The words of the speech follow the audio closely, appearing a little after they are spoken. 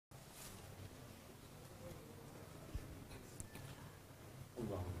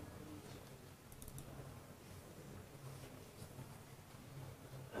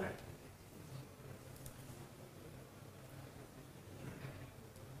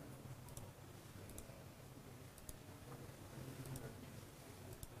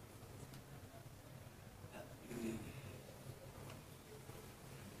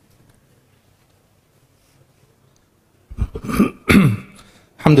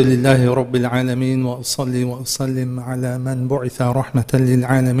الحمد لله رب العالمين وأصلي وأسلم على من بعث رحمة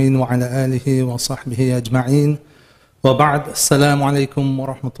للعالمين وعلى آله وصحبه أجمعين وبعد السلام عليكم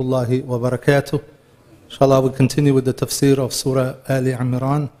ورحمة الله وبركاته. Inshallah, we continue with the tafsir of Surah Ali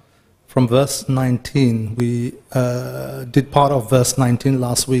Imran from verse 19. We did part of verse 19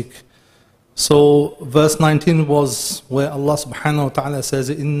 last week. So verse 19 was where Allah subhanahu wa ta'ala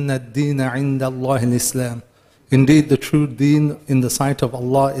says, Inna ad-deena inda Allah al-Islam. Indeed, the true deen in the sight of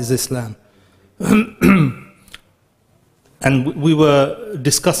Allah is Islam. And we were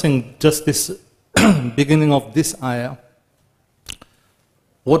discussing just this beginning of this ayah.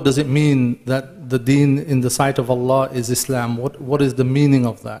 What does it mean that the deen in the sight of Allah is Islam? What is the meaning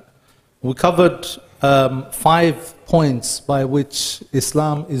of that? We covered 5 points by which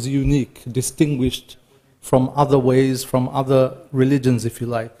Islam is unique, distinguished from other ways, from other religions, if you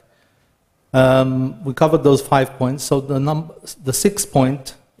like. We covered those 5 points. So the 6th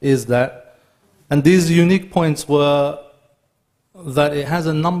point is that, and these unique points were that it has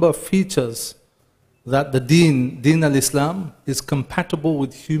a number of features that the deen al-Islam is compatible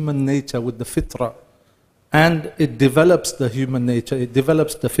with human nature, with the fitrah. And it develops the human nature, it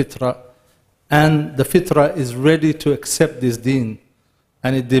develops the fitrah. And the fitrah is ready to accept this deen.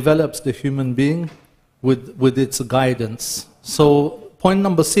 And it develops the human being with its guidance. So point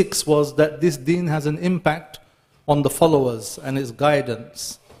number 6 was that this deen has an impact on the followers and its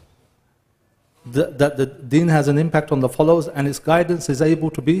guidance. That the deen has an impact on the followers and its guidance is able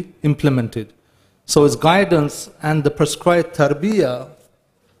to be implemented. So its guidance and the prescribed tarbiyah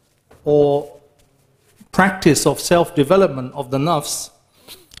or practice of self-development of the nafs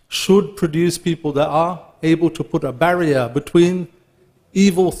should produce people that are able to put a barrier between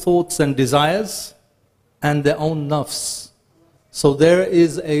evil thoughts and desires and their own nafs. So there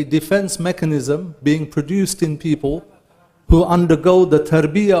is a defense mechanism being produced in people who undergo the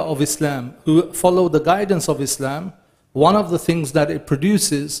tarbiyah of Islam, who follow the guidance of Islam. One of the things that it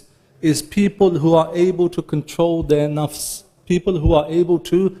produces is people who are able to control their nafs, people who are able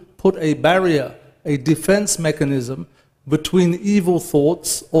to put a barrier, a defense mechanism between evil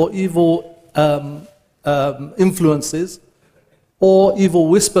thoughts or evil influences or evil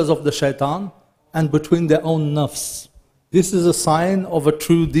whispers of the shaitan and between their own nafs. This is a sign of a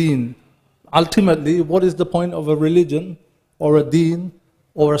true deen. Ultimately, what is the point of a religion or a deen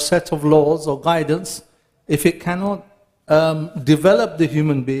or a set of laws or guidance if it cannot develop the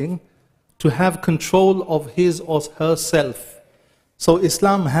human being to have control of his or herself? So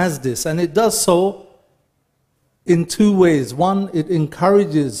Islam has this, and it does so in 2 ways. One, it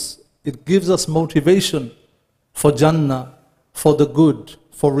encourages, it gives us motivation for Jannah, for the good,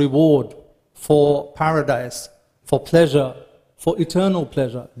 for reward, for paradise, for pleasure, for eternal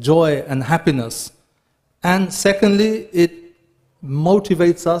pleasure, joy and happiness. And secondly, it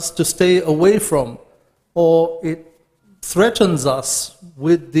motivates us to stay away from, or it threatens us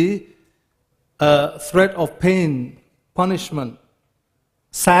with the threat of pain, punishment,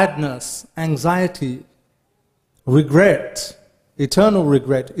 sadness, anxiety, regret,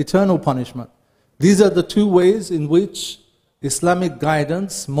 eternal punishment. These are the 2 ways in which Islamic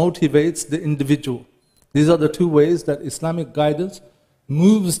guidance motivates the individual. These are the 2 ways that Islamic guidance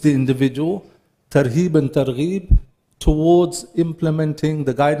moves the individual, tarhib and targhib, towards implementing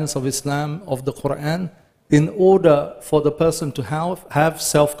the guidance of Islam, of the Qur'an, in order for the person to have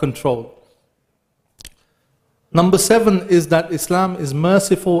self-control. Number 7 is that Islam is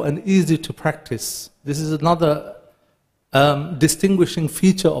merciful and easy to practice. This is another distinguishing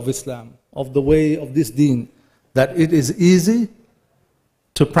feature of Islam, of the way of this deen, that it is easy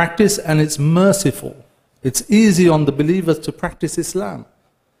to practice and it's merciful. It's easy on the believers to practice Islam.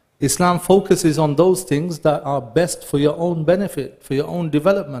 Islam focuses on those things that are best for your own benefit, for your own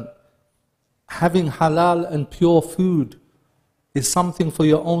development. Having halal and pure food is something for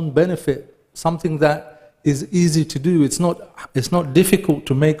your own benefit, something that is easy to do. It's not difficult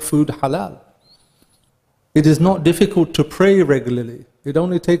to make food halal. It is not difficult to pray regularly. It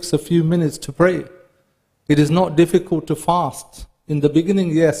only takes a few minutes to pray. It is not difficult to fast. In the beginning,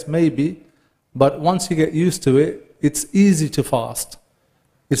 yes, maybe, but once you get used to it, it's easy to fast.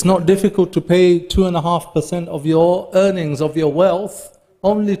 It's not difficult to pay 2.5% of your earnings, of your wealth,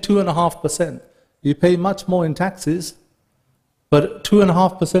 only 2.5%. You pay much more in taxes, but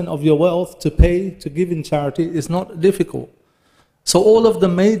 2.5% of your wealth to pay, to give in charity is not difficult. So all of the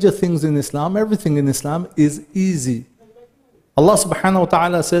major things in Islam, everything in Islam is easy. Allah subhanahu wa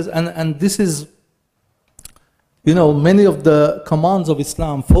ta'ala says, and this is, you know, many of the commands of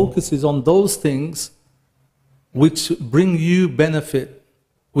Islam focuses on those things which bring you benefit,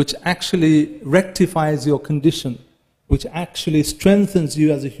 which actually rectifies your condition, which actually strengthens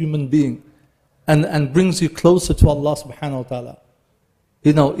you as a human being and brings you closer to Allah subhanahu wa ta'ala.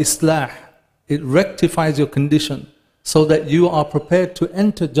 You know, islah, it rectifies your condition so that you are prepared to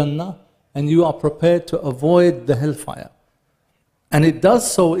enter Jannah and you are prepared to avoid the hellfire. And it does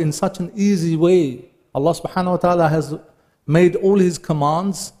so in such an easy way. Allah subhanahu wa ta'ala has made all His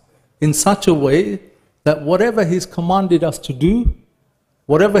commands in such a way that whatever He's commanded us to do,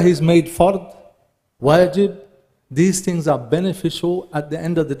 whatever He's made fard, wajib, these things are beneficial at the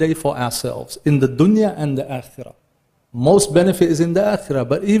end of the day for ourselves, in the dunya and the akhirah. Most benefit is in the akhirah,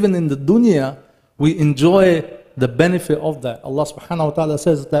 but even in the dunya, we enjoy the benefit of that. Allah subhanahu wa ta'ala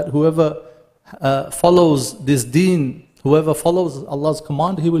says that whoever follows this deen, whoever follows Allah's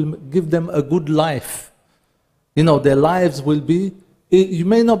command, He will give them a good life. You know, their lives will be, you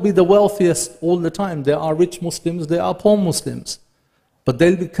may not be the wealthiest all the time. There are rich Muslims, there are poor Muslims. But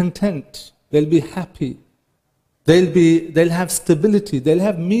they'll be content, they'll be happy, they'll have stability, they'll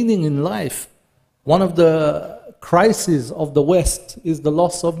have meaning in life. One of the crises of the West is the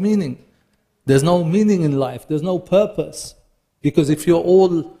loss of meaning. There's no meaning in life, there's no purpose. Because if you're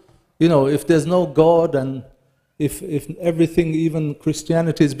all, you know, if there's no God and if everything, even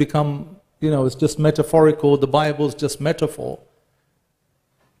Christianity has become, you know, it's just metaphorical, the Bible's just metaphor,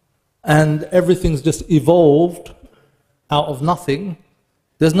 and everything's just evolved out of nothing,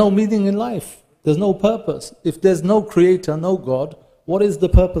 there's no meaning in life, there's no purpose. If there's no creator, no God, what is the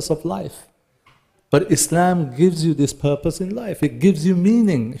purpose of life? But Islam gives you this purpose in life, it gives you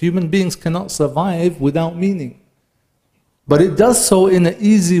meaning. Human beings cannot survive without meaning. But it does so in an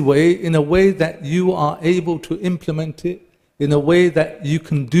easy way, in a way that you are able to implement it, in a way that you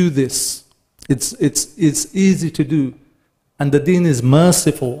can do this. It's easy to do. And the deen is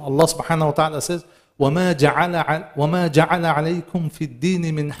merciful. Allah subhanahu wa ta'ala says, وَمَا جَعَلَ عَلَيْكُمْ فِي الدِّينِ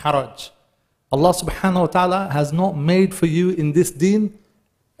مِنْ حَرَجٍ. Allah subhanahu wa ta'ala has not made for you in this deen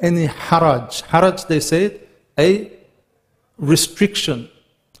any haraj. Haraj, they say, a restriction,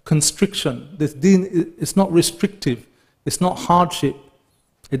 constriction. This deen is not restrictive. It's not hardship.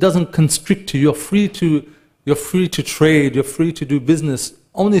 It doesn't constrict you. You're free to trade. You're free to do business.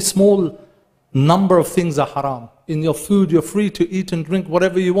 Only small number of things are haram. In your food, you're free to eat and drink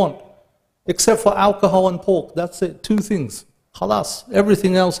whatever you want, except for alcohol and pork. That's it. 2 things. Khalas.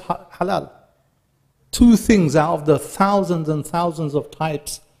 Everything else halal. 2 things out of the thousands and thousands of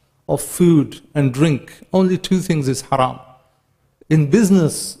types of food and drink. Only 2 things is haram. In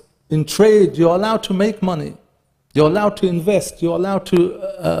business, in trade, you're allowed to make money. You're allowed to invest, you're allowed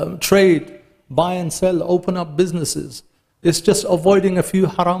to trade, buy and sell, open up businesses. It's just avoiding a few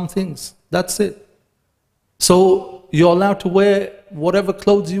haram things. That's it. So you're allowed to wear whatever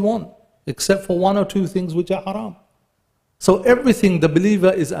clothes you want, except for 1 or 2 things which are haram. So everything the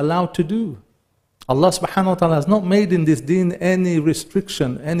believer is allowed to do. Allah subhanahu wa ta'ala has not made in this deen any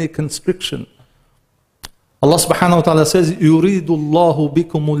restriction, any constriction. Allah subhanahu wa ta'ala says, يُرِيدُ اللَّهُ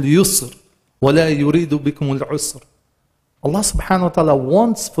بِكُمُ الْيُسْرِ وَلَا يُرِيدُ بِكُمُ الْعُسْرِ. Allah subhanahu wa ta'ala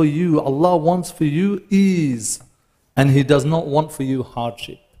wants for you, Allah wants for you ease, and He does not want for you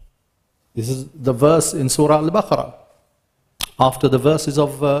hardship. This is the verse in Surah Al-Baqarah, after the verses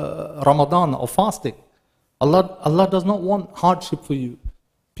of Ramadan, of fasting. Allah does not want hardship for you.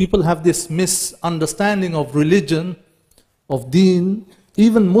 People have this misunderstanding of religion, of deen,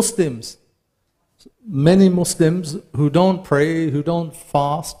 even Muslims. Many Muslims who don't pray, who don't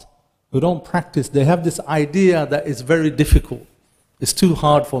fast, who don't practice, they have this idea that it's very difficult. It's too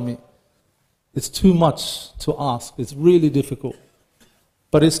hard for me. It's too much to ask. It's really difficult.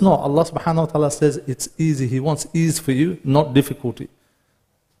 But it's not. Allah subhanahu wa ta'ala says it's easy. He wants ease for you, not difficulty.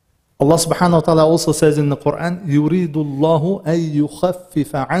 Allah subhanahu wa ta'ala also says in the Qur'an, يُرِيدُ اللَّهُ أَن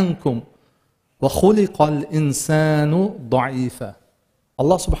يُخَفِّفَ عَنْكُمْ وَخُلِقَ الْإِنسَانُ ضَعِيفًا.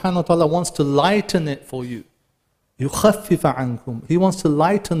 Allah subhanahu wa ta'ala wants to lighten it for you. يُخَفِّفَ عَنْكُمْ. He wants to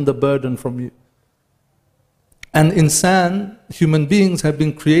lighten the burden from you. And insan, human beings have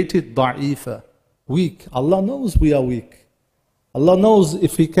been created ضعيفة, weak. Allah knows we are weak. Allah knows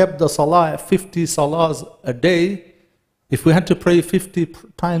if He kept the salah, 50 salahs a day, if we had to pray 50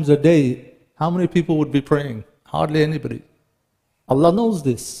 times a day, how many people would be praying? Hardly anybody. Allah knows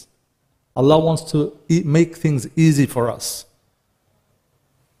this. Allah wants to make things easy for us.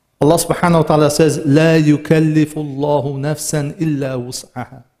 Allah subhanahu wa ta'ala says, لا يكلف الله نفسا إلا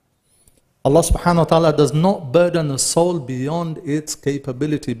وسعها. Allah subhanahu wa ta'ala does not burden a soul beyond its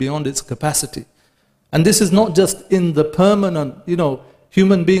capability, beyond its capacity. And this is not just in the permanent,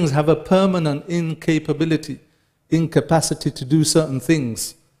 human beings have a permanent incapability, incapacity to do certain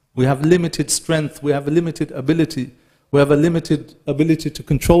things. We have limited strength, we have a limited ability, we have a limited ability to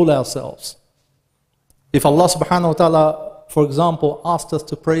control ourselves. If Allah subhanahu wa ta'ala, for example, asked us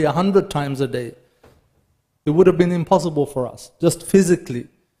to pray 100 times a day, it would have been impossible for us, just physically.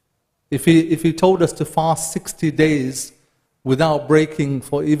 If he told us to fast 60 days without breaking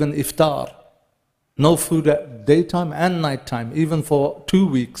for even iftar, no food at daytime and nighttime, even for 2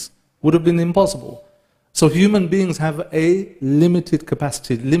 weeks, would have been impossible. So human beings have a limited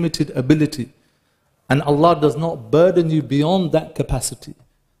capacity, limited ability. And Allah does not burden you beyond that capacity.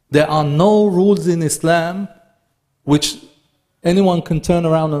 There are no rules in Islam which anyone can turn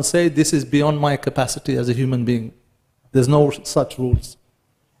around and say, this is beyond my capacity as a human being. There's no such rules.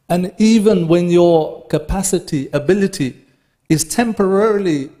 And even when your capacity, ability is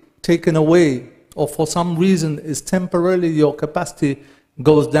temporarily taken away, or for some reason is temporarily your capacity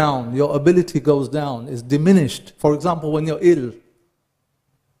goes down, your ability goes down, is diminished. For example, when you're ill,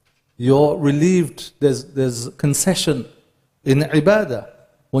 you're relieved, there's concession in ibadah.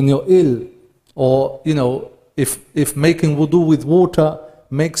 When you're ill, or if making wudu with water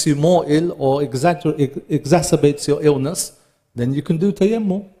makes you more ill or exacerbates your illness, then you can do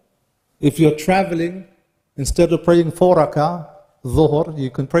tayammum. If you're traveling, instead of praying 4 rak'ah, dhuhr, you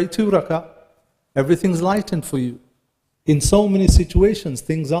can pray 2 rak'ah. Everything's lightened for you. In so many situations,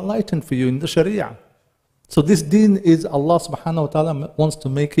 things are lightened for you in the Sharia. So this deen is, Allah subhanahu wa ta'ala wants to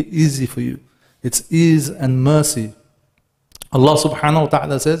make it easy for you. It's ease and mercy. Allah subhanahu wa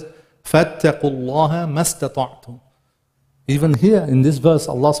ta'ala says, فَاتَّقُوا اللَّهَ مَسْتَطَعْتُمْ. Even here in this verse,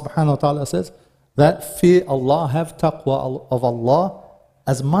 Allah subhanahu wa ta'ala says that fear Allah, have taqwa of Allah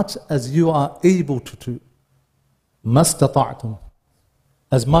as much as you are able to do. مَسْتَطَعْتُمْ.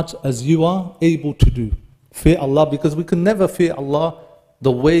 As much as you are able to do. Fear Allah, because we can never fear Allah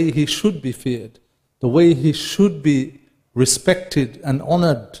the way He should be feared, the way He should be respected and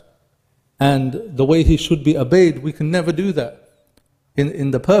honored, and the way He should be obeyed. We can never do that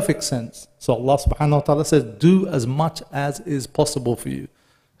in the perfect sense. So Allah subhanahu wa ta'ala says, do as much as is possible for you.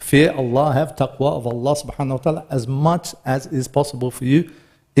 Fear Allah, have taqwa of Allah subhanahu wa ta'ala as much as is possible for you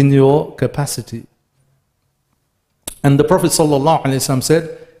in your capacity. And the Prophet sallallahu alaihi wasallam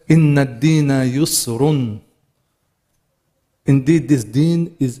said, Inna ad-deena yusrun. Indeed, this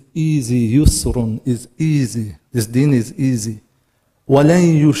deen is easy. Yusrun is easy. This deen is easy.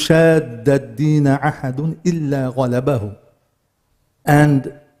 وَلَن يُشَادَّ الدِّينَ أَحَدٌ إِلَّا غَلَبَهُ.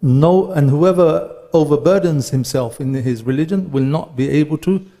 And whoever overburdens himself in his religion will not be able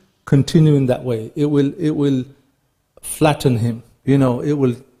to continue in that way. It will flatten him. It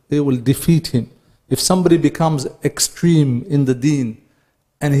will defeat him. If somebody becomes extreme in the deen,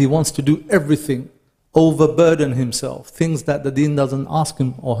 and he wants to do everything, overburden himself, things that the deen doesn't ask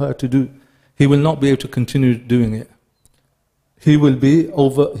him or her to do, he will not be able to continue doing it. He will be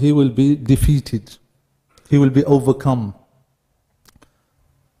defeated. He will be overcome.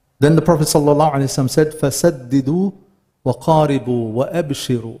 Then the Prophet ﷺ said, فَسَدِّدُوا وَقَارِبُوا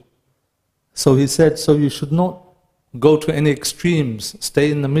وَأَبْشِرُوا. So he said, so you should not go to any extremes, stay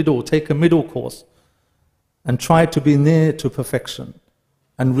in the middle, take a middle course, and try to be near to perfection,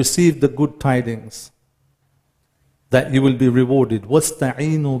 and receive the good tidings that you will be rewarded.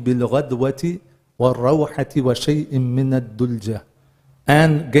 وَاسْتَعِينُوا بِالْغَدْوَةِ وَالرَّوْحَةِ وَشَيْءٍ مِّنَ الدُّلْجَةِ.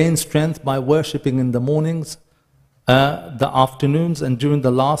 And gain strength by worshipping in the mornings, the afternoons, and during the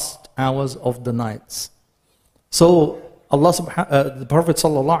last hours of the nights. So the Prophet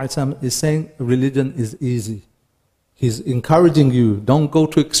ﷺ is saying religion is easy. He's encouraging you, don't go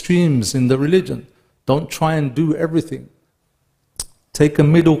to extremes in the religion. Don't try and do everything. Take a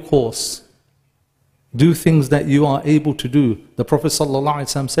middle course. Do things that you are able to do. The Prophet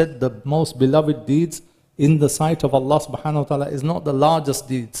ﷺ said the most beloved deeds in the sight of Allah subhanahu wa ta'ala is not the largest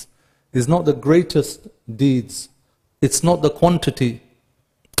deeds, is not the greatest deeds, it's not the quantity,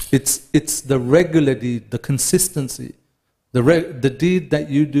 it's the regular deed, the consistency, the deed that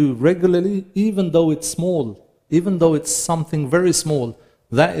you do regularly, even though it's small, even though it's something very small,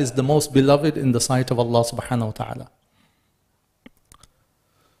 that is the most beloved in the sight of Allah subhanahu wa ta'ala.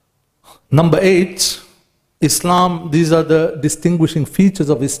 Number 8, Islam, these are the distinguishing features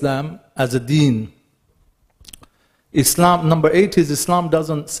of Islam as a deen. Islam, number 8 is Islam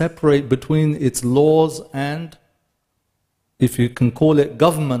doesn't separate between its laws and, if you can call it,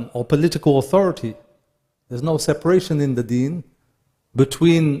 government or political authority. There's no separation in the deen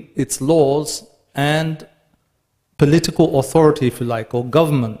between its laws and political authority, if you like, or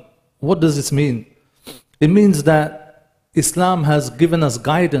government. What does this mean? It means that Islam has given us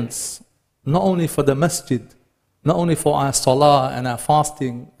guidance, not only for the masjid, not only for our salah and our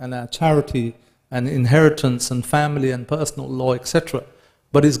fasting and our charity and inheritance and family and personal law, etc.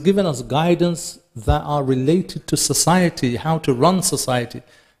 But it's given us guidance that are related to society, how to run society,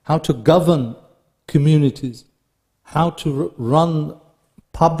 how to govern communities, how to run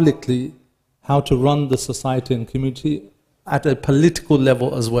publicly, how to run the society and community at a political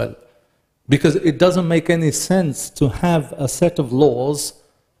level as well. Because it doesn't make any sense to have a set of laws,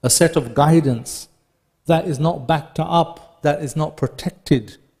 a set of guidance that is not backed up, that is not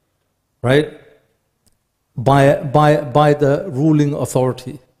protected, right, by the ruling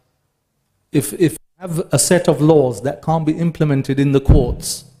authority. If you have a set of laws that can't be implemented in the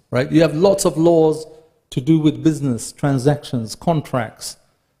courts, right? You have lots of laws to do with business, transactions, contracts,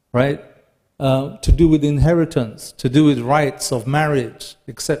 right? To do with inheritance, to do with rights of marriage,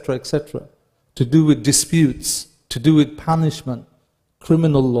 etc., etc., to do with disputes, to do with punishment,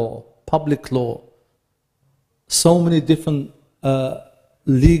 criminal law, public law. So many different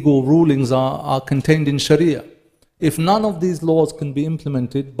legal rulings are contained in Sharia. If none of these laws can be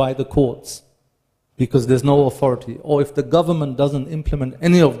implemented by the courts, because there's no authority, or if the government doesn't implement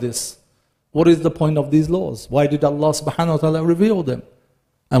any of this, what is the point of these laws? Why did Allah subhanahu wa ta'ala reveal them?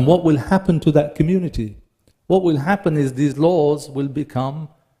 And what will happen to that community? What will happen is these laws will become,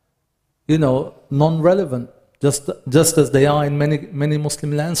 non-relevant, just as they are in many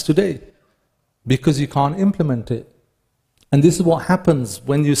Muslim lands today, because you can't implement it. And this is what happens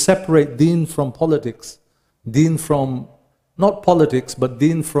when you separate deen from politics, deen from, not politics, but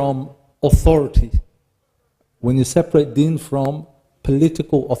deen from authority. When you separate deen from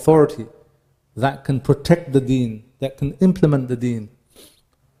political authority that can protect the deen, that can implement the deen,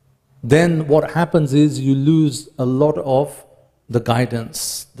 then what happens is you lose a lot of the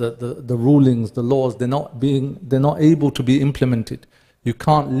guidance, the rulings, the laws. They're not able to be implemented. You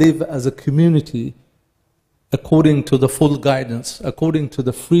can't live as a community according to the full guidance, according to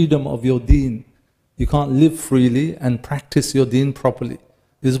the freedom of your deen. You can't live freely and practice your deen properly.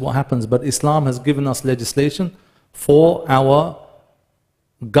 This is what happens. But Islam has given us legislation for our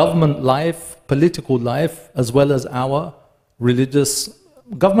government life, political life, as well as our religious.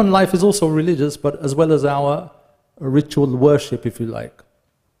 Government life is also religious, but as well as our ritual worship, if you like.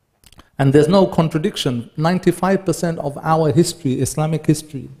 And there's no contradiction. 95% of our history, Islamic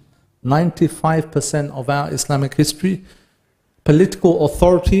history, 95% of our Islamic history, political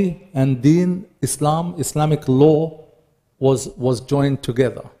authority and deen, Islam, Islamic law was joined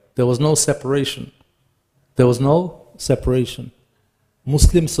together. There was no separation. There was no separation.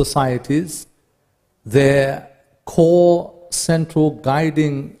 Muslim societies, their core central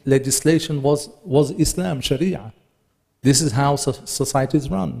guiding legislation was Islam, Sharia. This is how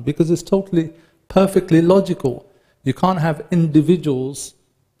societies run, because it's totally, perfectly logical. You can't have individuals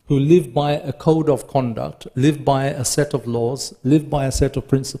who live by a code of conduct, live by a set of laws, live by a set of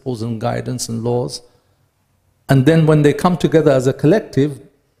principles and guidance and laws, and then when they come together as a collective,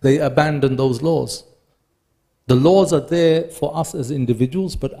 they abandon those laws. The laws are there for us as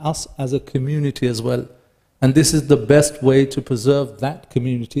individuals, but us as a community as well. And this is the best way to preserve that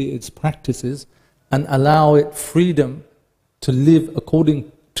community, its practices, and allow it freedom to live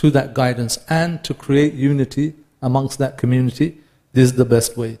according to that guidance and to create unity amongst that community. This is the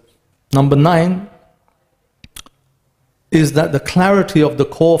best way. Number 9 is that the clarity of the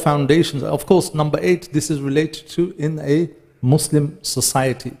core foundations. Of course, number 8, this is related to in a Muslim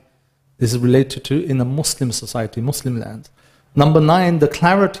society. This is related to in a Muslim society, Muslim lands. Number 9, the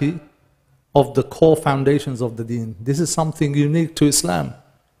clarity of the core foundations of the deen. This is something unique to Islam.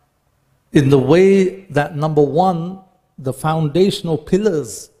 In the way that, number 1, the foundational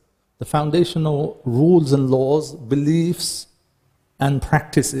pillars, the foundational rules and laws, beliefs and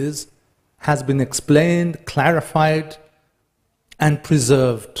practices has been explained, clarified and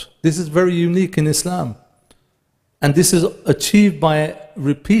preserved. This is very unique in Islam. And this is achieved by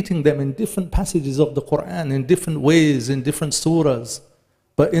repeating them in different passages of the Qur'an, in different ways, in different surahs,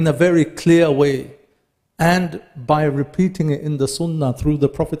 but in a very clear way. And by repeating it in the Sunnah through the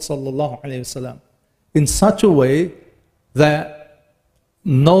Prophet ﷺ, in such a way that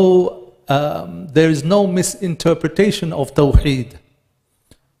there is no misinterpretation of Tawheed.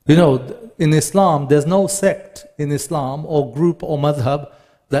 In Islam, there's no sect in Islam or group or madhab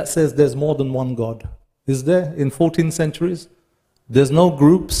that says there's more than one God. Is there? In 14 centuries, there's no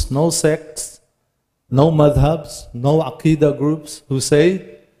groups, no sects, no madhabs, no aqidah groups who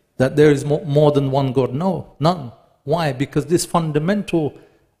say that there is more than one God. No, none. Why? Because this fundamental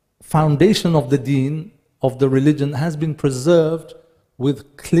foundation of the deen, of the religion, has been preserved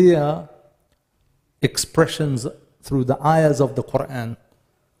with clear expressions through the ayahs of the Qur'an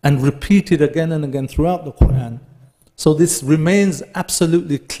and repeated again and again throughout the Qur'an. So this remains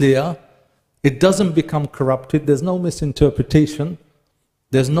absolutely clear. It doesn't become corrupted. There's no misinterpretation.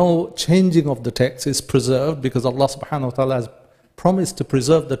 There's no changing of the text. It's preserved because Allah subhanahu wa ta'ala has promised to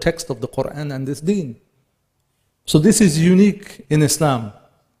preserve the text of the Qur'an and this deen. So this is unique in Islam,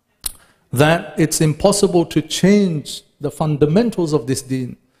 that it's impossible to change the fundamentals of this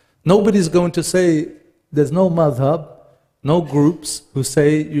deen. Nobody's going to say, there's no madhab, no groups who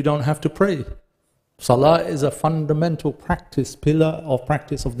say you don't have to pray. Salah is a fundamental practice, pillar of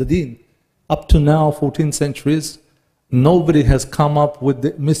practice of the deen. Up to now, 14 centuries, nobody has come up with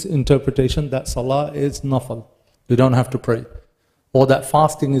the misinterpretation that Salah is nafal. You don't have to pray. Or that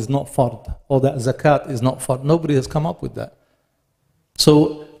fasting is not fard. Or that zakat is not fard. Nobody has come up with that. So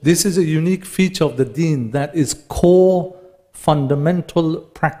this is a unique feature of the deen, that is core fundamental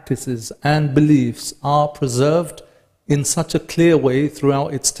practices and beliefs are preserved in such a clear way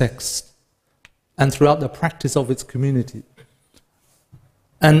throughout its text and throughout the practice of its community.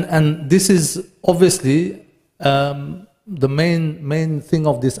 And this is obviously the main thing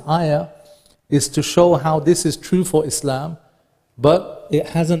of this ayah, is to show how this is true for Islam, but it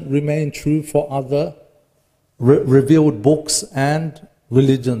hasn't remained true for other revealed books and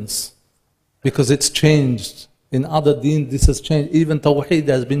religions, because it's changed. In other deen, this has changed. Even Tawheed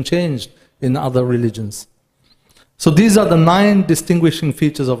has been changed in other religions. So these are the 9 distinguishing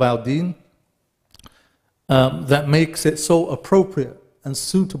features of our deen that makes it so appropriate and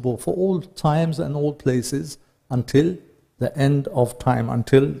suitable for all times and all places until the end of time,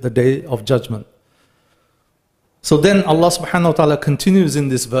 until the day of judgment. So then Allah subhanahu wa ta'ala continues in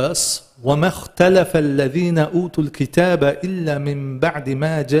this verse, وَمَا اخْتَلَفَ الَّذِينَ أُوتُوا الْكِتَابَ إِلَّا مِن بَعْدِ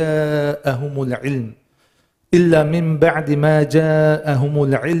مَا جَاءَهُمُ الْعِلْمُ إِلَّا مِن بَعْدِ مَا جَاءَهُمُ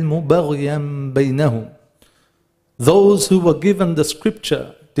الْعِلْمُ بَغْيًا بَيْنَهُمْ. Those who were given the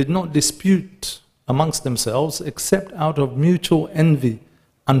scripture did not dispute amongst themselves except out of mutual envy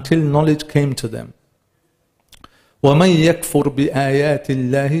until knowledge came to them. وَمَنْ يَكْفُرْ بِآيَاتِ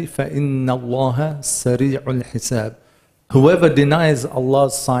اللَّهِ فَإِنَّ اللَّهَ سَرِيعُ الْحِسَابِ. Whoever denies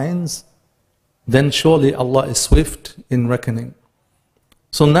Allah's signs, then surely Allah is swift in reckoning.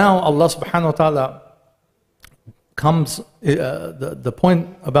 So now Allah subhanahu wa ta'ala comes, the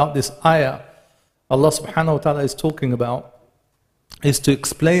point about this ayah, Allah subhanahu wa ta'ala is talking about, is to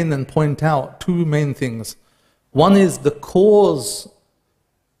explain and point out 2 main things. One is the cause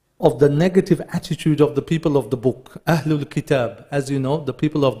of the negative attitude of the people of the book, Ahlul Kitab. As you know, the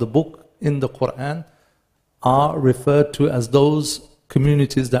people of the book in the Qur'an are referred to as those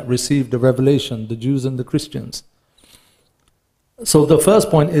communities that received the revelation, the Jews and the Christians. So the first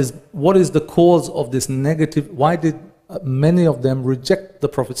point is, what is the cause of this negative? Why did many of them reject the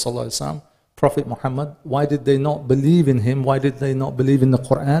Prophet ﷺ, Prophet Muhammad? Why did they not believe in him? Why did they not believe in the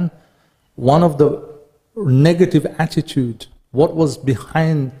Qur'an? One of the negative attitude, what was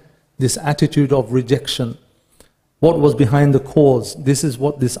behind this attitude of rejection? What was behind the cause? This is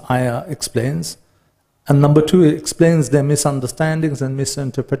what this ayah explains. And number 2, it explains their misunderstandings and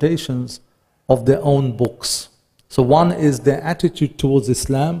misinterpretations of their own books. So one is their attitude towards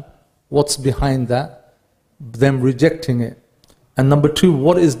Islam, what's behind that, them rejecting it. And number 2,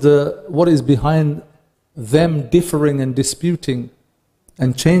 what is behind them differing and disputing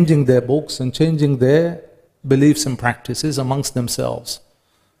and changing their books and changing their beliefs and practices amongst themselves.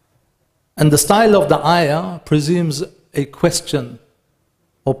 And the style of the ayah presumes a question,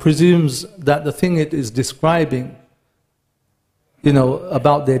 or presumes that the thing it is describing,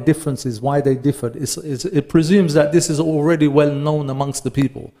 about their differences, why they differed. It presumes that this is already well known amongst the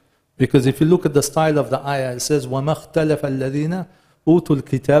people. Because if you look at the style of the ayah, it says, وَمَا اخْتَلَفَ الَّذِينَ أُوتُوا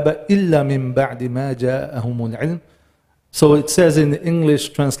الْكِتَابَ إِلَّا مِن بَعْدِ مَا جَاءَهُمُ الْعِلْمُ. So it says in the English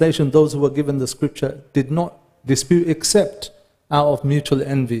translation, those who were given the scripture did not dispute except out of mutual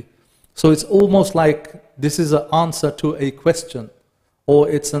envy. So it's almost like this is an answer to a question, or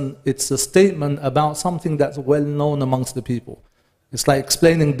it's a statement about something that's well known amongst the people. It's like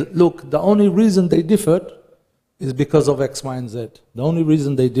explaining, look, the only reason they differed is because of X, Y, and Z. The only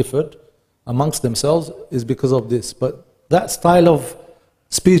reason they differed amongst themselves is because of this. But that style of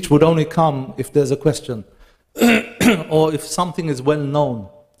speech would only come if there's a question or if something is well known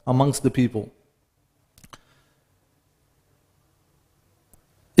amongst the people.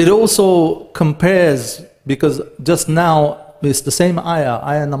 It also compares, because just now it's the same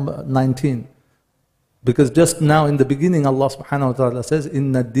ayah number 19. Because just now in the beginning Allah subhanahu wa ta'ala says,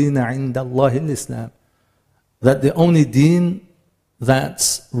 Inna ad-deena 'inda Allahi al-Islam. That the only deen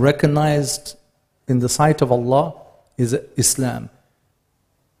that's recognized in the sight of Allah is Islam.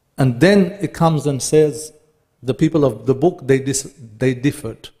 And then it comes and says, the people of the book, they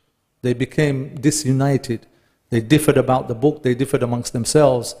differed. They became disunited. They differed about the book, they differed amongst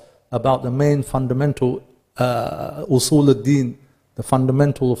themselves about the main fundamental usul ad-din, the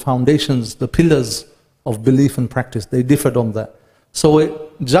fundamental foundations, the pillars of belief and practice. They differed on that. So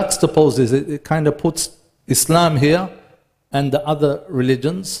it juxtaposes, it kind of puts Islam here and the other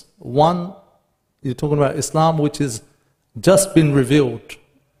religions. One, you're talking about Islam, which has just been revealed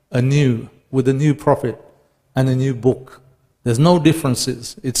anew with a new prophet and a new book. There's no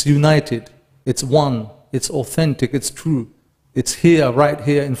differences. It's united. It's one. It's authentic. It's true. It's here, right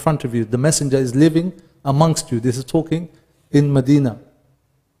here in front of you. The messenger is living amongst you. This is talking in Medina.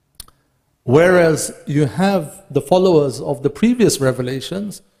 Whereas you have the followers of the previous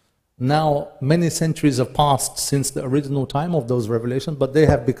revelations, now many centuries have passed since the original time of those revelations, but they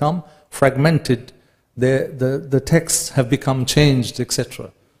have become fragmented. The texts have become changed,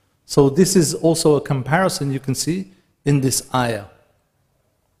 etc. So this is also a comparison you can see in this ayah.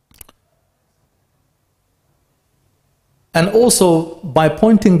 And also by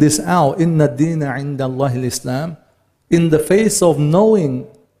pointing this out, inna ad-deena 'inda Allahi al-Islam, in the face of knowing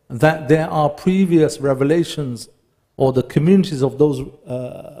that there are previous revelations, or the communities of those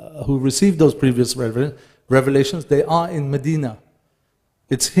who received those previous revelations, they are in Medina.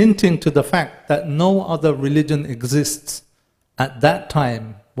 It's hinting to the fact that no other religion exists at that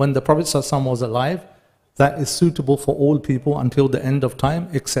time when the Prophet ﷺ was alive that is suitable for all people until the end of time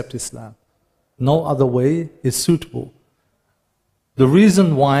except Islam. No other way is suitable. The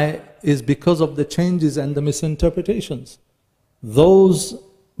reason why is because of the changes and the misinterpretations. Those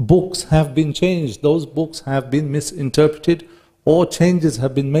books have been changed, those books have been misinterpreted, or changes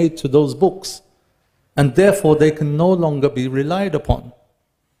have been made to those books, and therefore they can no longer be relied upon.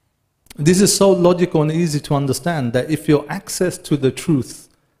 This is so logical and easy to understand that if your access to the truth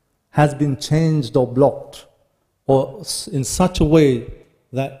has been changed or blocked, or in such a way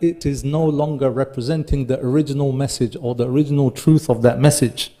that it is no longer representing the original message or the original truth of that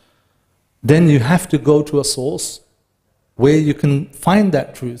message, then you have to go to a source where you can find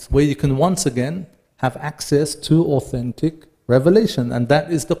that truth, where you can once again have access to authentic revelation, and that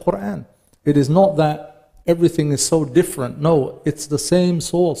is the Qur'an. It is not that everything is so different. No, it's the same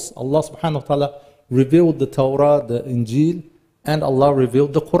source. Allah subhanahu wa ta'ala revealed the Torah, the Injil, and Allah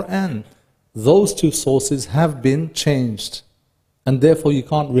revealed the Qur'an. Those two sources have been changed, and therefore you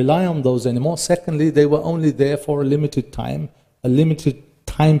can't rely on those anymore. Secondly, they were only there for a limited time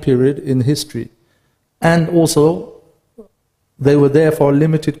period in history, and also they were there for a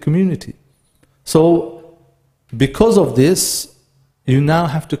limited community. So because of this, you now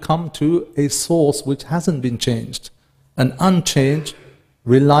have to come to a source which hasn't been changed, an unchanged,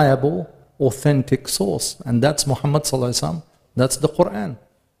 reliable, authentic source, and that's Muhammad sallallahu alaihi wasallam, that's the Qur'an.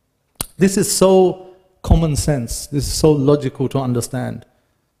 This is so common sense, this is so logical to understand.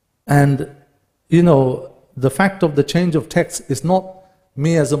 And you know, the fact of the change of text is not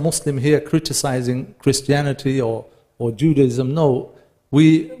me as a Muslim here criticizing Christianity or Judaism. No,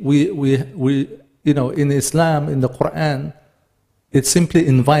 we you know, in Islam, in the Qur'an, it simply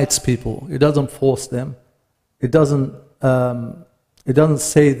invites people. It doesn't force them. It doesn't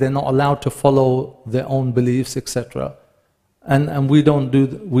say they're not allowed to follow their own beliefs, etc. And we don't do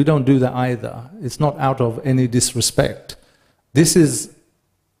that either. It's not out of any disrespect. This is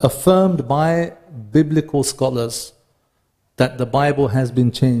affirmed by biblical scholars that the Bible has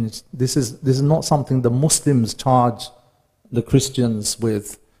been changed. This is not something the Muslims charge the Christians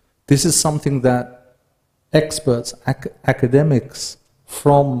with. This is something that experts, academics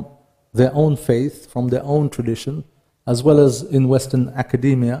from their own faith, from their own tradition, as well as in Western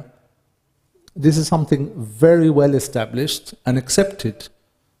academia, this is something very well established and accepted.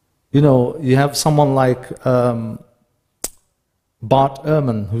 You know, you have someone like Bart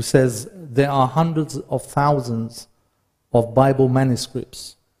Ehrman, who says there are hundreds of thousands of Bible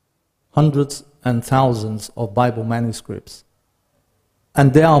manuscripts, hundreds and thousands of Bible manuscripts.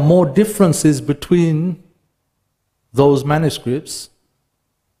 And there are more differences between those manuscripts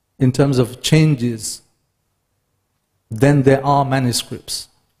in terms of changes than there are manuscripts.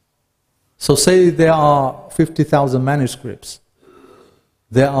 So say there are 50,000 manuscripts.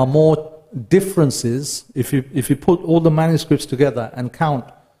 There are more differences if you put all the manuscripts together and count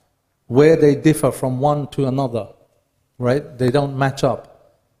where they differ from one to another, right? They don't match up.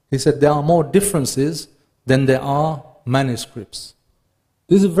 He said there are more differences than there are manuscripts.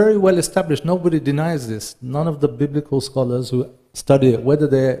 This is very well established. Nobody denies this. None of the biblical scholars who study it, whether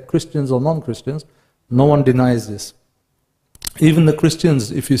they're Christians or non-Christians, no one denies this. Even the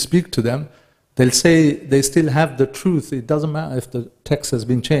Christians, if you speak to them, they'll say they still have the truth. It doesn't matter if the text has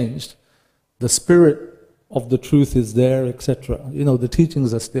been changed. The spirit of the truth is there, etc. You know, the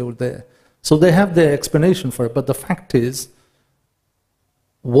teachings are still there. So they have their explanation for it. But the fact is,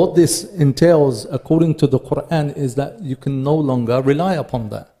 what this entails, according to the Qur'an, is that you can no longer rely upon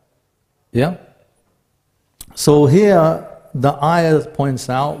that. Yeah? So here, the ayah points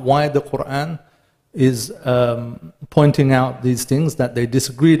out why the Qur'an is pointing out these things, that they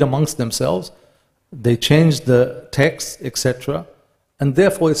disagreed amongst themselves, they changed the text, etc. And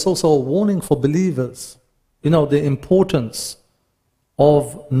therefore it's also a warning for believers, the importance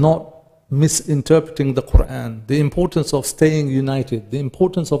of not misinterpreting the Qur'an, the importance of staying united, the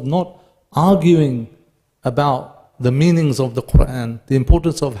importance of not arguing about the meanings of the Qur'an, the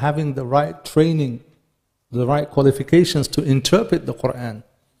importance of having the right training, the right qualifications to interpret the Qur'an.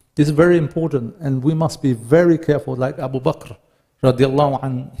 This is very important, and we must be very careful. Like Abu Bakr radiallahu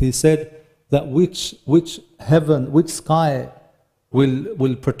anh, he said that which heaven, which sky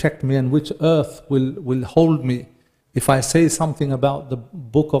will protect me, and which earth will hold me if I say something about the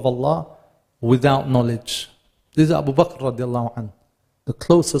book of Allah without knowledge. This is Abu Bakr radiallahu anh, the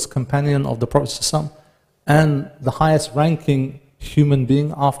closest companion of the Prophet ﷺ and the highest ranking human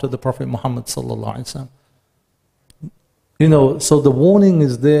being after the Prophet Muhammad sallallahu alaihi wasallam. So the warning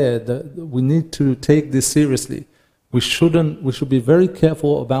is there that we need to take this seriously. We should be very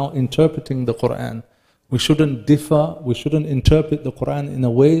careful about interpreting the Qur'an. We shouldn't differ, we shouldn't interpret the Qur'an in a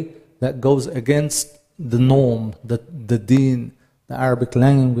way that goes against the norm, the deen, the Arabic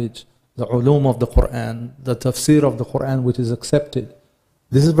language, the ulum of the Qur'an, the tafsir of the Qur'an which is accepted.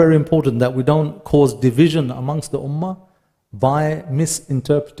 This is very important, that we don't cause division amongst the ummah by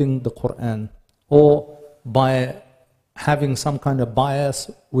misinterpreting the Qur'an, or by having some kind of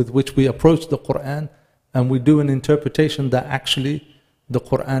bias with which we approach the Qur'an and we do an interpretation that actually the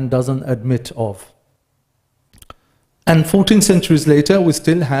Qur'an doesn't admit of. And 14 centuries later, we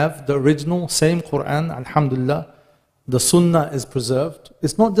still have the original, same Qur'an, alhamdulillah. The Sunnah is preserved.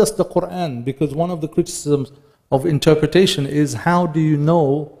 It's not just the Qur'an, because one of the criticisms of interpretation is, how do you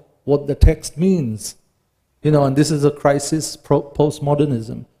know what the text means? And this is a crisis,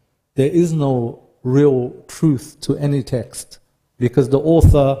 postmodernism. There is no real truth to any text, because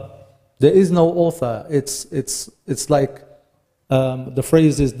there is no author. It's like the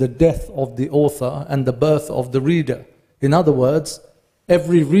phrase is the death of the author and the birth of the reader. In other words,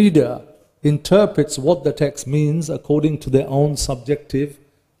 every reader interprets what the text means according to their own subjective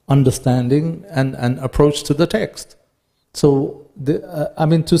understanding and approach to the text. So,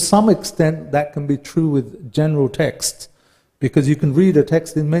 to some extent that can be true with general texts, because you can read a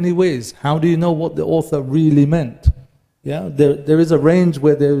text in many ways. How do you know what the author really meant? Yeah, there is a range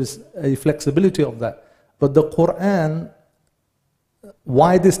where there is a flexibility of that. But the Qur'an,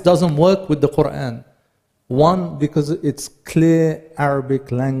 why this doesn't work with the Qur'an? One, because it's clear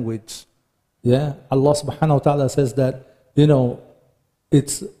Arabic language. Yeah, Allah subhanahu wa ta'ala says that,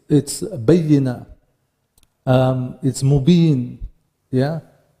 it's bayyina, it's mubin, yeah,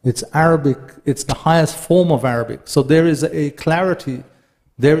 it's Arabic, it's the highest form of Arabic. So there is a clarity,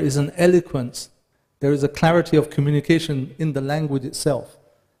 there is an eloquence, there is a clarity of communication in the language itself.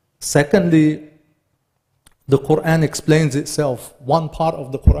 Secondly, the Qur'an explains itself. One part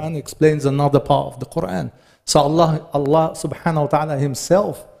of the Qur'an explains another part of the Qur'an. So Allah subhanahu wa ta'ala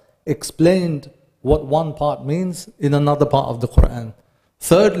himself explained what one part means in another part of the Qur'an.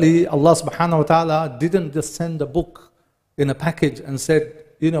 Thirdly, Allah subhanahu wa ta'ala didn't just send a book in a package and said,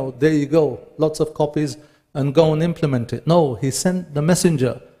 there you go, lots of copies, and go and implement it. No, He sent the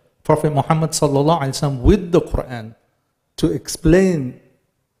messenger, Prophet Muhammad sallallahu alaihi wasallam, with the Qur'an to explain,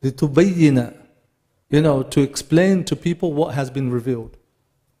 to explain to people what has been revealed.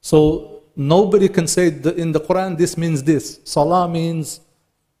 So nobody can say that in the Qur'an this means this. Salah means,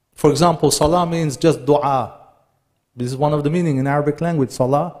 for example, salah means just dua. This is one of the meaning in Arabic language.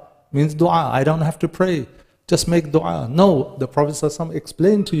 Salah means dua. I don't have to pray, just make dua. No, the Prophet ﷺ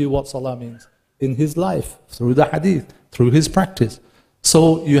explained to you what salah means in his life, through the hadith, through his practice.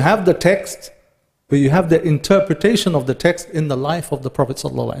 So you have the text, but you have the interpretation of the text in the life of the Prophet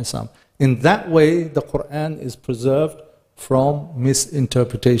ﷺ. In that way, the Qur'an is preserved from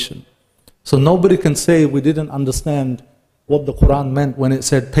misinterpretation. So nobody can say we didn't understand what the Qur'an meant when it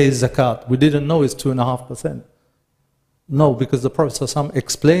said pay zakat. We didn't know it's 2.5%. No, because the Prophet ﷺ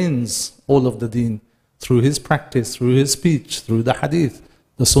explains all of the deen through his practice, through his speech, through the hadith.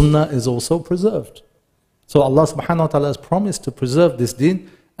 The sunnah is also preserved. So Allah subhanahu wa ta'ala has promised to preserve this deen,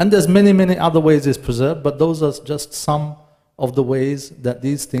 and there's many, many other ways it's preserved, but those are just some of the ways that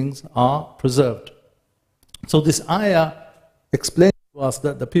these things are preserved. So this ayah explains to us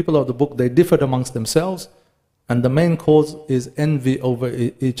that the people of the book, they differed amongst themselves, and the main cause is envy over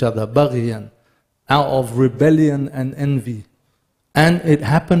each other, baghiyan, out of rebellion and envy. And it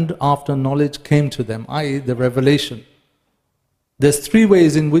happened after knowledge came to them, i.e. the revelation. There's three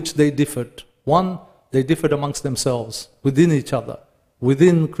ways in which they differed. One, they differed amongst themselves, within each other.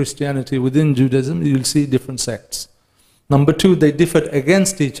 Within Christianity, within Judaism, you'll see different sects. Number two, they differed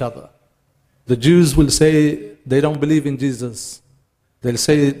against each other. The Jews will say they don't believe in Jesus. They'll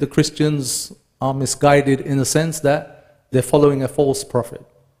say the Christians are misguided in the sense that they're following a false prophet.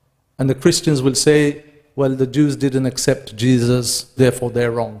 And the Christians will say, well, the Jews didn't accept Jesus, therefore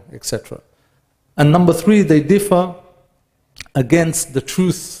they're wrong, etc. And number three, they differ against the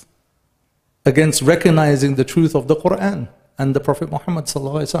truth, against recognizing the truth of the Qur'an and the Prophet Muhammad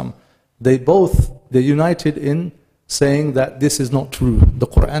sallallahu alaihi wasallam. They're united in saying that this is not true. The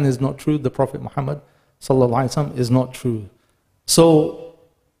Qur'an is not true. The Prophet Muhammad sallallahu alaihi wasallam is not true. So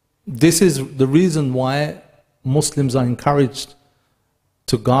this is the reason why Muslims are encouraged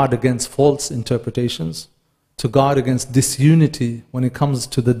to guard against false interpretations, to guard against disunity when it comes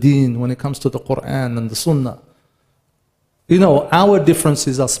to the deen, when it comes to the Qur'an and the Sunnah. You know, our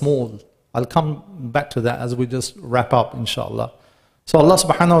differences are small. I'll come back to that as we just wrap up, inshallah. So Allah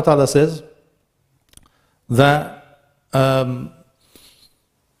subhanahu wa ta'ala says that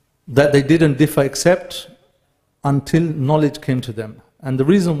that they didn't differ except until knowledge came to them. And the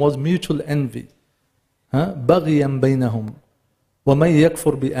reason was mutual envy. بَغِيًا بَيْنَهُمْ وَمَنْ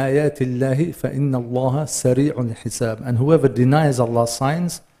يَكْفُرْ بِآيَاتِ اللَّهِ فَإِنَّ اللَّهَ سَرِيعُ الْحِسَابِ. And whoever denies Allah's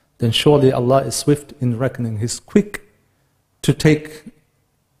signs, then surely Allah is swift in reckoning. He's quick to take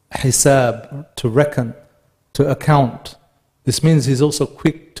hisab, to reckon, to account. This means He's also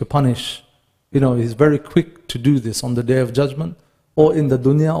quick to punish. You know, He's very quick to do this on the Day of Judgment, or in the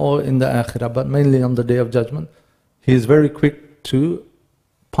dunya or in the akhirah, but mainly on the Day of Judgment. He is very quick to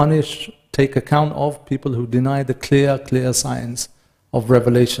punish, take account of people who deny the clear signs of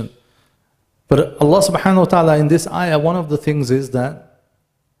revelation. But Allah subhanahu wa ta'ala in this ayah, one of the things is that,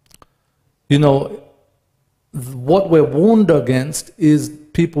 you know, what we're warned against is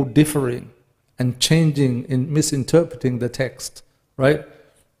people differing and changing and misinterpreting the text, right?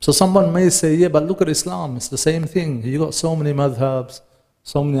 So someone may say, yeah, but look at Islam, it's the same thing. You got so many madhabs,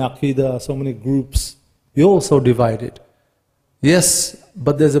 so many aqidah, so many groups. You're also divided. Yes,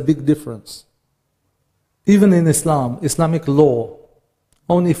 but there's a big difference. Even in Islam, Islamic law,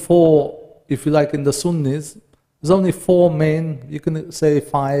 only four, if you like, in the Sunnis, there's only four main, you can say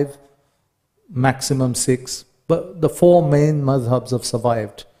five, maximum six, but the four main madhabs have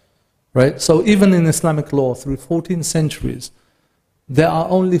survived, right? So even in Islamic law, through 14 centuries, there are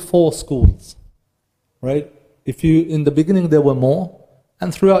only four schools, right? In the beginning there were more,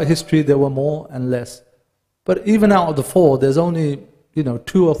 and throughout history there were more and less. But even out of the four, there's only, you know,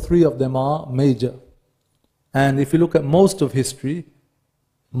 2 or 3 of them are major. And if you look at most of history,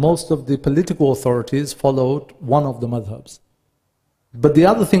 most of the political authorities followed one of the madhabs. But the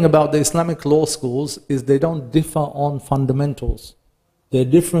other thing about the Islamic law schools is they don't differ on fundamentals. Their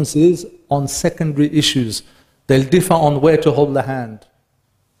difference is on secondary issues. They'll differ on where to hold the hand.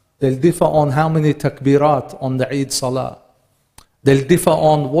 They'll differ on how many takbirat on the Eid Salah. They'll differ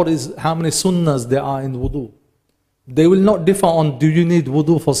on how many sunnahs there are in wudu. They will not differ on, do you need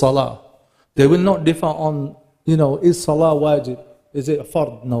wudu for salah? They will not differ on, you know, is salah wajib? Is it a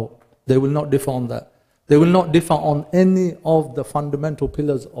fard? No. They will not differ on that. They will not differ on any of the fundamental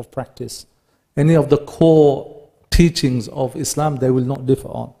pillars of practice. Any of the core teachings of Islam, they will not differ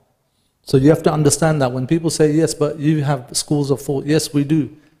on. So you have to understand that when people say, yes, but you have schools of thought. Yes, we do.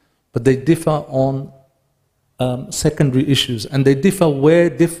 But they differ on secondary issues. And they differ where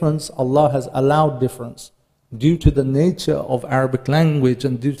difference, Allah has allowed difference. Due to the nature of Arabic language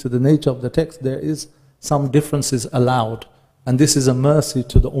and due to the nature of the text, there is some differences allowed. And this is a mercy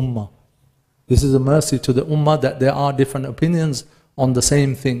to the ummah. This is a mercy to the ummah that there are different opinions on the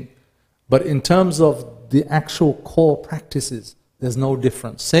same thing. But in terms of the actual core practices, there's no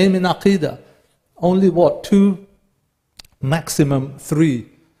difference. Same in aqidah. Only 2, maximum 3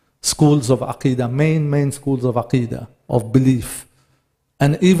 schools of aqidah, main schools of aqidah, of belief.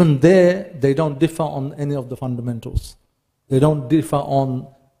 And even there, they don't differ on any of the fundamentals. They don't differ on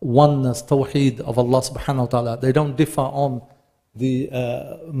oneness, tawheed of Allah subhanahu wa ta'ala. They don't differ on the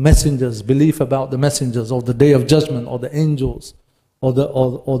messengers, belief about the messengers, or the Day of Judgment, or the angels, or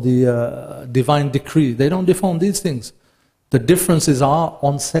the divine decree. They don't differ on these things. The differences are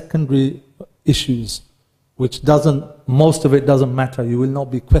on secondary issues, which most of it doesn't matter. You will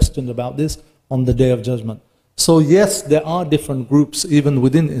not be questioned about this on the Day of Judgment. So yes, there are different groups even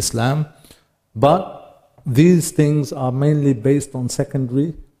within Islam, but these things are mainly based on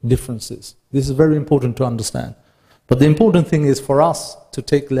secondary differences. This is very important to understand. But the important thing is for us to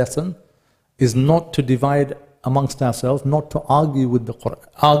take lesson is not to divide amongst ourselves, not to argue with the Qur'an,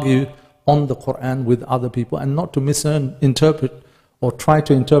 argue on the Qur'an with other people, and not to misinterpret or try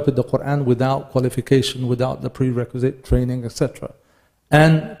to interpret the Qur'an without qualification, without the prerequisite training, etc.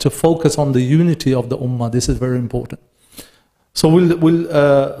 And to focus on the unity of the ummah. This is very important. So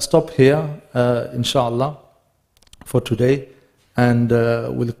we'll stop here, inshallah, for today, and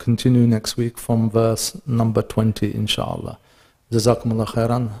we'll continue next week from verse number 20, inshallah. Jazakumullah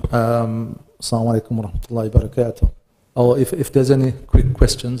khairan. Assalamu alaikum wa rahmatullahi wa barakatuh. Or if there's any quick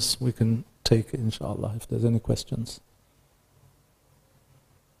questions, we can take, inshallah, if there's any questions.